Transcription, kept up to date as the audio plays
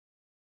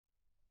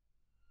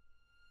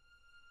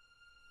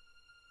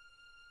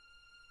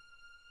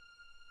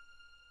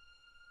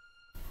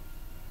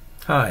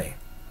Hi,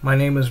 my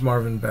name is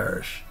Marvin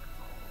Barish.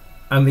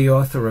 I'm the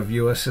author of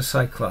U.S.S.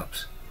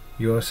 CYCLOPS,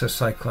 U.S.S.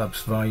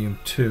 CYCLOPS Volume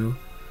 2,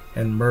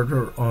 and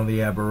Murder on the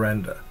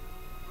Aberenda.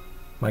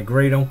 My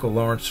great-uncle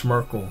Lawrence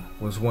Merkel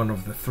was one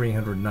of the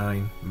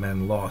 309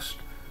 men lost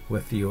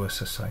with the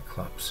U.S.S.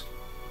 CYCLOPS.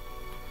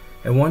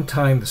 At one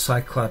time, the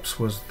Cyclops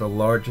was the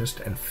largest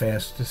and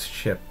fastest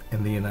ship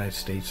in the United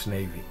States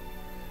Navy.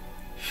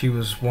 She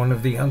was one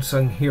of the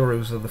unsung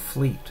heroes of the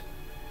fleet,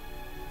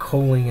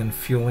 coaling and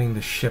fueling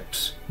the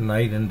ships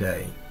night and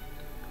day.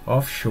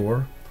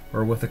 Offshore,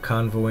 or with a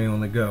convoy on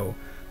the go,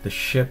 the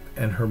ship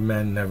and her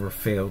men never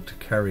failed to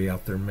carry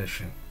out their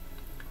mission.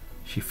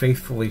 She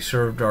faithfully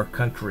served our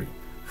country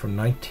from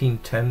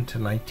 1910 to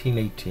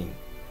 1918.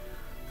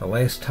 The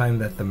last time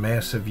that the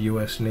massive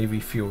U.S. Navy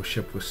fuel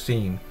ship was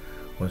seen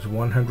was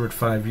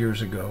 105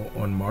 years ago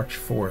on March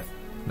 4th,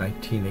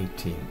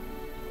 1918.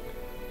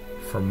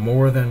 For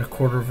more than a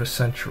quarter of a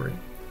century,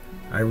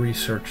 I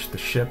researched the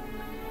ship,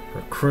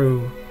 her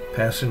crew,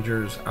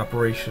 passengers,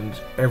 operations,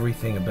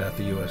 everything about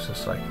the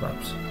U.S.S.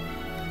 CYCLOPS.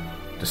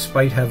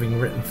 Despite having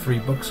written 3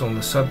 books on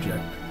the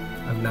subject,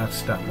 I've not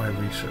stopped my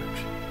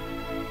research.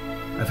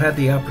 I've had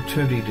the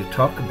opportunity to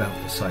talk about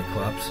the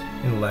Cyclops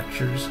in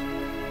lectures,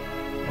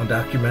 on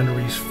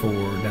documentaries for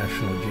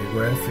National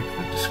Geographic,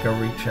 the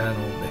Discovery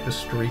Channel, the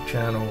History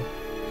Channel,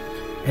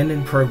 and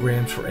in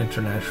programs for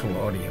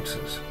international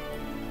audiences.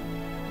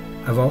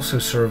 I've also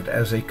served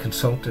as a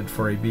consultant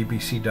for a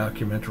BBC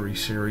documentary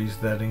series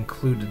that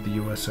included the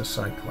U.S.S.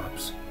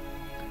 CYCLOPS.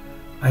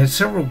 I had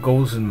several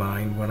goals in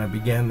mind when I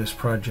began this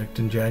project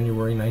in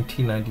January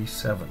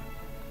 1997.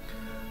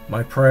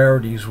 My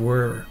priorities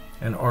were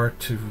and are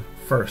to,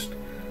 first,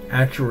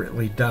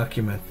 accurately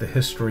document the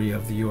history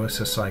of the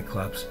U.S.S.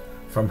 CYCLOPS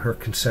from her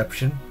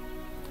conception,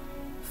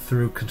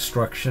 through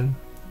construction,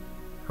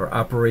 her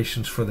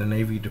operations for the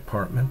Navy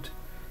Department,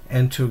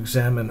 and to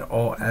examine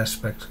all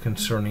aspects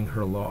concerning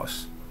her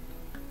loss.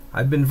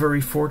 I've been very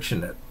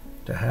fortunate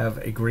to have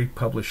a great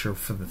publisher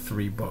for the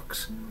 3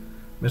 books.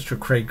 Mr.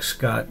 Craig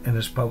Scott and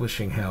his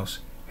publishing house,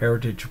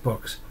 Heritage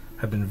Books,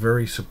 have been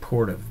very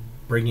supportive,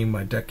 bringing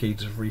my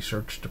decades of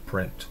research to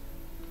print.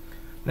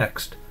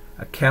 Next,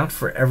 account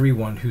for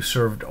everyone who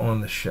served on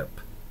the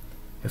ship.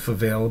 If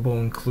available,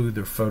 include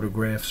their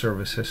photograph,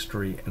 service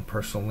history, and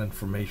personal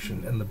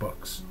information in the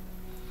books.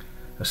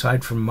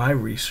 Aside from my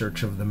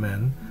research of the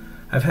men,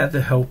 I've had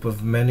the help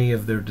of many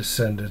of their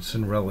descendants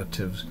and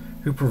relatives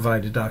who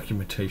provided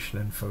documentation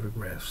and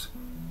photographs.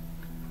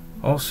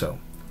 Also,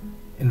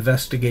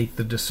 investigate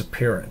the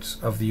disappearance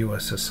of the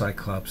U.S.S.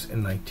 CYCLOPS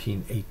in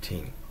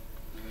 1918.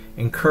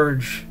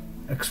 Encourage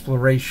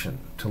exploration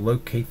to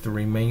locate the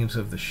remains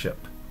of the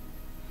ship.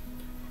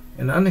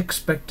 An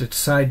unexpected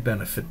side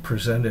benefit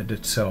presented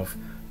itself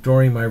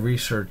during my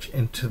research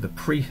into the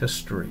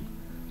prehistory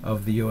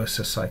of the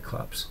U.S.S.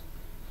 CYCLOPS.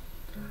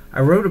 I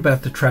wrote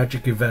about the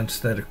tragic events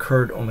that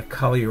occurred on the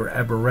collier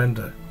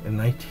Aberenda in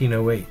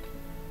 1908,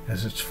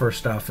 as its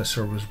first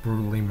officer was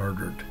brutally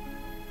murdered.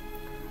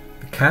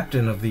 The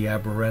captain of the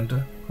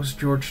Aberenda was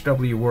George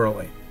W.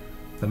 Worley,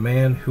 the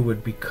man who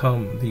would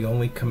become the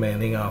only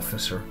commanding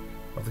officer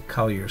of the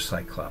collier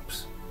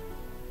Cyclops.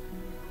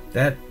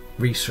 That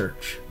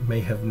research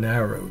may have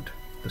narrowed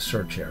the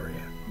search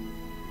area.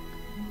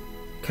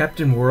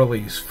 Captain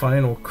Worley's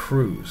final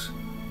cruise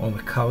on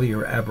the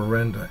collier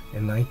Aberenda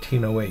in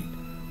 1908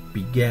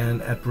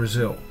 began at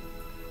Brazil.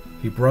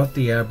 He brought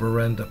the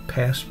Aberenda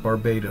past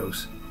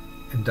Barbados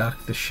and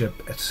docked the ship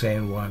at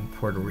San Juan,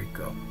 Puerto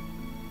Rico.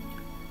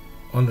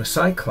 On the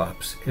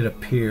Cyclops, it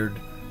appeared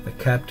that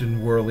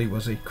Captain Worley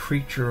was a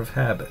creature of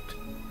habit.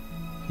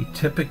 He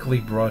typically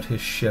brought his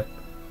ship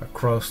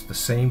across the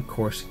same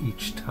course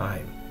each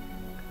time.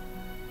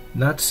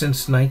 Not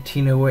since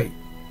 1908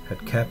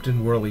 had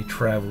Captain Worley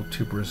traveled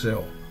to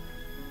Brazil.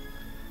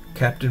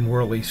 Captain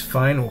Worley's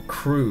final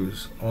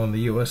cruise on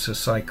the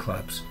U.S.S.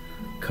 CYCLOPS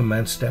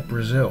commenced at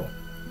Brazil,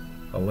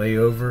 a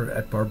layover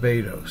at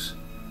Barbados.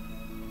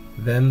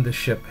 Then the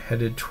ship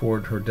headed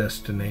toward her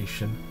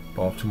destination,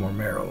 Baltimore,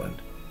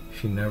 Maryland.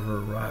 She never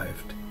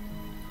arrived.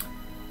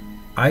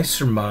 I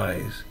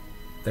surmise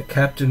that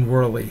Captain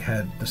Worley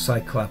had the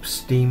Cyclops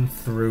steam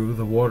through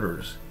the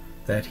waters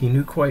that he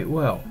knew quite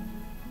well.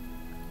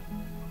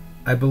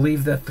 I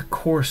believe that the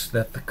course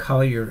that the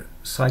collier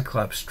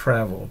Cyclops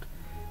traveled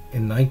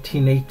in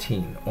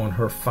 1918 on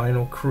her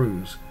final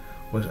cruise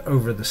was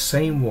over the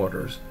same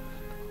waters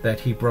that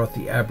he brought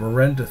the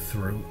Aberenda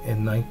through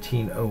in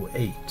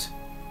 1908.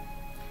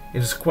 It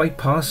is quite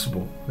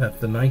possible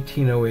that the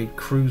 1908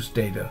 cruise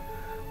data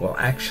will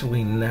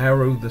actually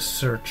narrow the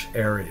search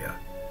area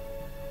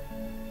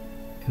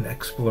in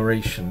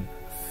exploration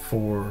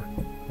for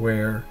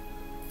where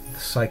the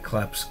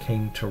Cyclops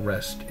came to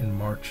rest in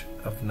March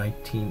of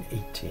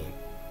 1918.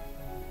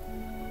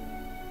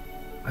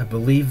 I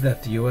believe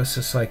that the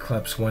U.S.S.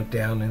 Cyclops went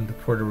down in the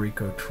Puerto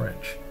Rico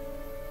Trench.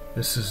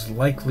 This is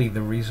likely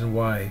the reason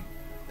why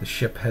the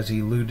ship has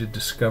eluded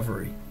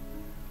discovery,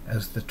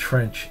 as the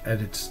trench at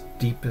its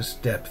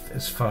deepest depth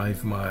is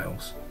 5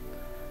 miles.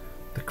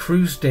 The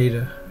cruise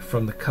data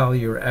from the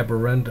collier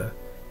Aberenda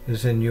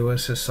is in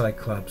U.S.S.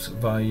 Cyclops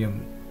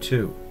Volume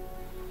 2.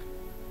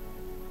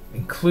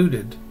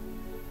 Included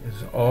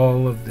is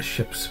all of the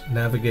ship's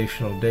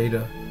navigational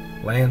data,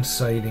 land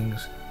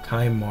sightings,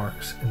 time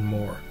marks, and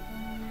more.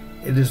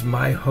 It is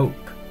my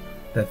hope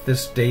that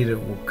this data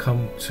will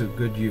come to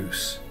good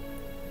use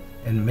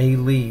and may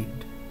lead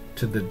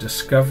to the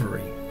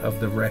discovery of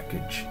the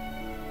wreckage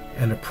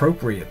and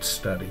appropriate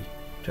study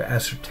to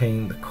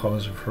ascertain the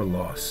cause of her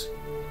loss,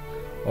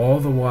 all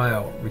the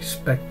while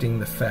respecting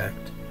the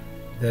fact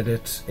that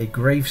it's a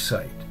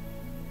gravesite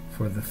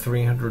for the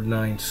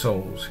 309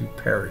 souls who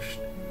perished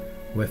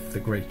with the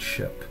great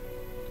ship.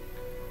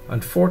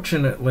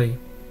 Unfortunately,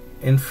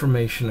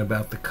 information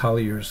about the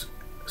colliers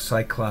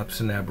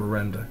Cyclops and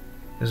Aberenda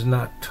is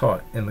not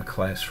taught in the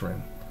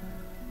classroom,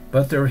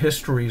 but their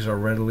histories are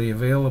readily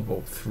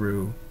available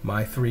through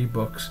my 3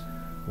 books,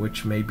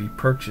 which may be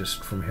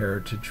purchased from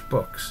Heritage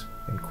Books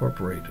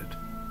Incorporated.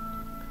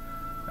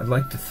 I'd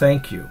like to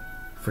thank you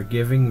for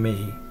giving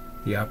me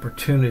the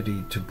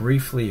opportunity to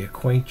briefly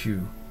acquaint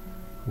you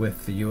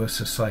with the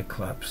U.S.S.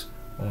 Cyclops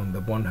on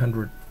the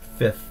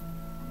 105th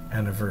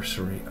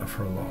anniversary of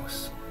her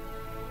loss.